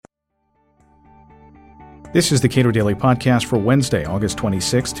This is the Cato Daily Podcast for Wednesday, August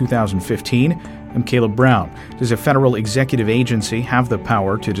 26, 2015. I'm Caleb Brown. Does a federal executive agency have the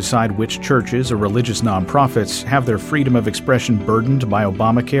power to decide which churches or religious nonprofits have their freedom of expression burdened by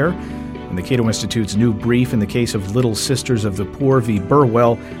Obamacare? In the Cato Institute's new brief in the case of Little Sisters of the Poor v.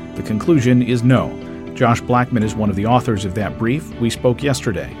 Burwell, the conclusion is no. Josh Blackman is one of the authors of that brief. We spoke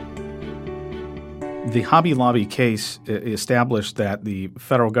yesterday. The Hobby Lobby case established that the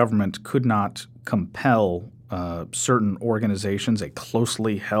federal government could not compel certain organizations, a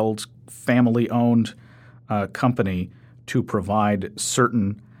closely held, family-owned company, to provide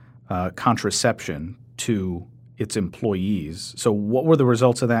certain contraception to its employees. So what were the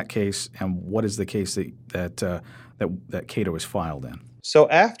results of that case, and what is the case that Cato has filed in? So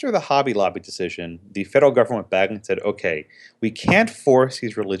after the Hobby Lobby decision, the federal government went back and said, okay, we can't force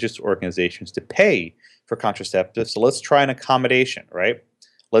these religious organizations to pay for contraceptives, so let's try an accommodation, right?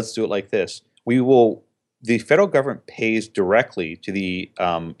 Let's do it like this. The federal government pays directly to the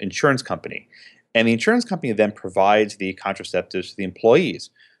insurance company, and the insurance company then provides the contraceptives to the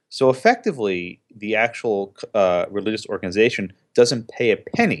employees. So effectively, the actual religious organization doesn't pay a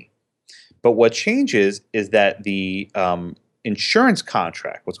penny. But what changes is that the insurance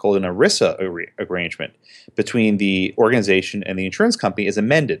contract, what's called an ERISA arrangement between the organization and the insurance company, is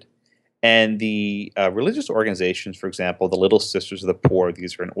amended. And the religious organizations, for example, the Little Sisters of the Poor,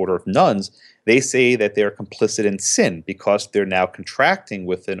 these are an order of nuns, they say that they're complicit in sin because they're now contracting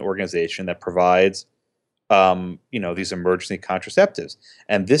with an organization that provides these emergency contraceptives.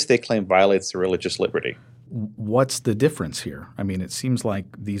 And this, they claim, violates their religious liberty. What's the difference here? I mean, it seems like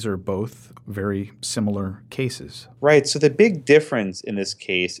these are both very similar cases. Right. So the big difference in this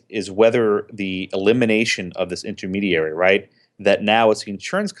case is whether the elimination of this intermediary, right, that now it's the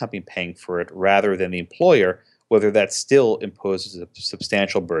insurance company paying for it rather than the employer, whether that still imposes a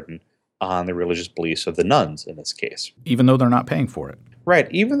substantial burden on the religious beliefs of the nuns in this case. Even though they're not paying for it. Right.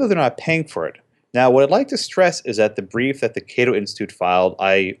 Even though they're not paying for it. Now, what I'd like to stress is that the brief that the Cato Institute filed,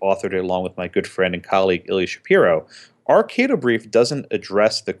 I authored it along with my good friend and colleague, Ilya Shapiro. Our Cato brief doesn't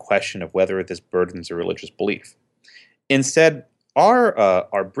address the question of whether this burdens a religious belief. Instead,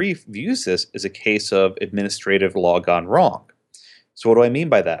 our brief views this as a case of administrative law gone wrong. So what do I mean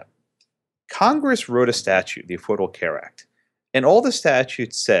by that? Congress wrote a statute, the Affordable Care Act, and all the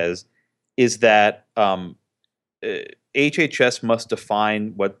statute says is that HHS must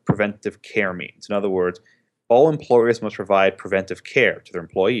define what preventive care means. In other words, all employers must provide preventive care to their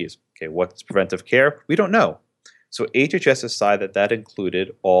employees. Okay, what's preventive care? We don't know. So HHS decided that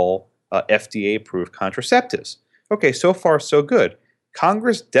included all FDA-approved contraceptives. Okay, so far so good.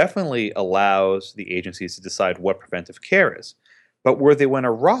 Congress definitely allows the agencies to decide what preventive care is. But where they went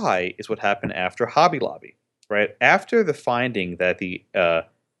awry is what happened after Hobby Lobby, right? After the finding that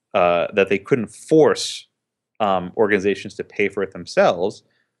that they couldn't force organizations to pay for it themselves,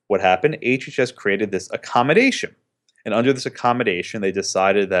 what happened? HHS created this accommodation. And under this accommodation, they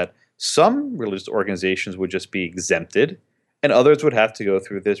decided that some religious organizations would just be exempted, and others would have to go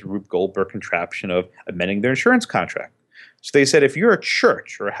through this Rube Goldberg contraption of amending their insurance contract. So they said, if you're a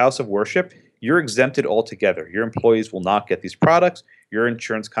church or a house of worship, you're exempted altogether. Your employees will not get these products. Your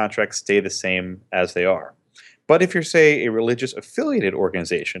insurance contracts stay the same as they are. But if you're, say, a religious affiliated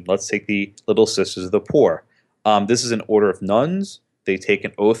organization, let's take the Little Sisters of the Poor. This is an order of nuns. They take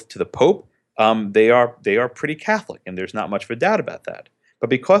an oath to the Pope. They are pretty Catholic, and there's not much of a doubt about that.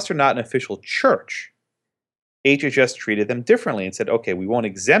 But because they're not an official church, HHS treated them differently and said, okay, we won't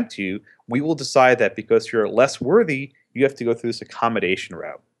exempt you. We will decide that because you're less worthy, you have to go through this accommodation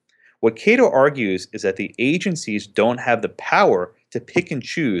route. What Cato argues is that the agencies don't have the power to pick and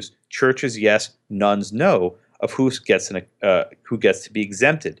choose churches yes, nuns no, of who gets to be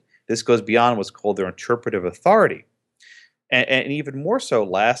exempted. This goes beyond what's called their interpretive authority. And even more so,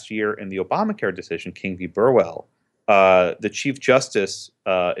 last year in the Obamacare decision, King v. Burwell, the Chief Justice,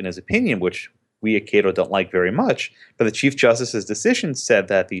 in his opinion, which we at Cato don't like very much, but the Chief Justice's decision said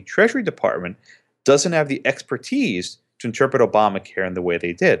that the Treasury Department doesn't have the expertise to interpret Obamacare in the way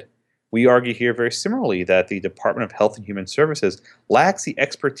they did. We argue here very similarly that the Department of Health and Human Services lacks the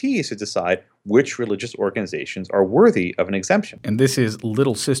expertise to decide which religious organizations are worthy of an exemption. And this is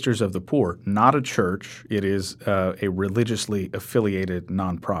Little Sisters of the Poor, not a church. It is a religiously affiliated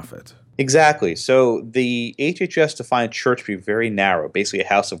nonprofit. Exactly. So the HHS defined church to be very narrow, basically a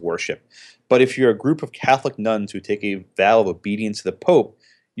house of worship. But if you're a group of Catholic nuns who take a vow of obedience to the Pope,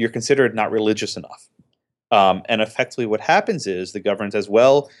 you're considered not religious enough. And effectively what happens is the government says,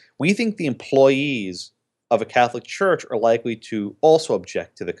 well, we think the employees of a Catholic church are likely to also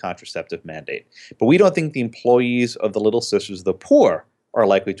object to the contraceptive mandate. But we don't think the employees of the Little Sisters of the Poor are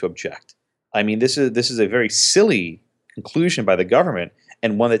likely to object. I mean, this is a very silly conclusion by the government,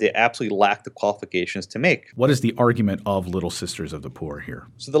 and one that they absolutely lack the qualifications to make. What is the argument of Little Sisters of the Poor here?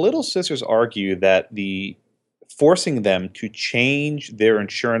 So the Little Sisters argue that forcing them to change their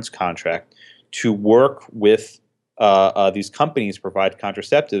insurance contract to work with these companies to provide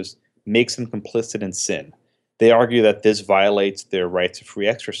contraceptives makes them complicit in sin. They argue that this violates their right to free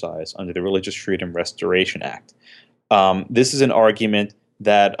exercise under the Religious Freedom Restoration Act. This is an argument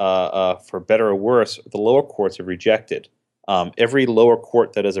that, for better or worse, the lower courts have rejected. Every lower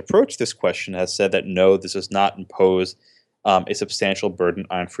court that has approached this question has said that no, this does not impose a substantial burden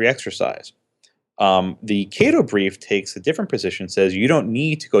on free exercise. The Cato brief takes a different position, says you don't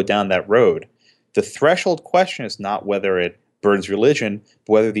need to go down that road. The threshold question is not whether it burdens religion,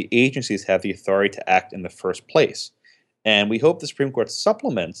 but whether the agencies have the authority to act in the first place. And we hope the Supreme Court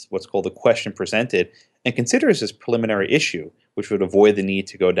supplements what's called the question presented and considers this preliminary issue, which would avoid the need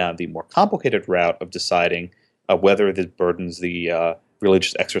to go down the more complicated route of deciding whether this burdens the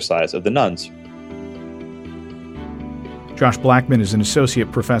religious exercise of the nuns. Josh Blackman is an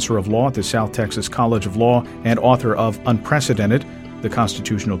associate professor of law at the South Texas College of Law and author of Unprecedented, The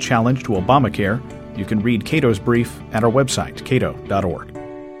Constitutional Challenge to Obamacare. You can read Cato's brief at our website, cato.org.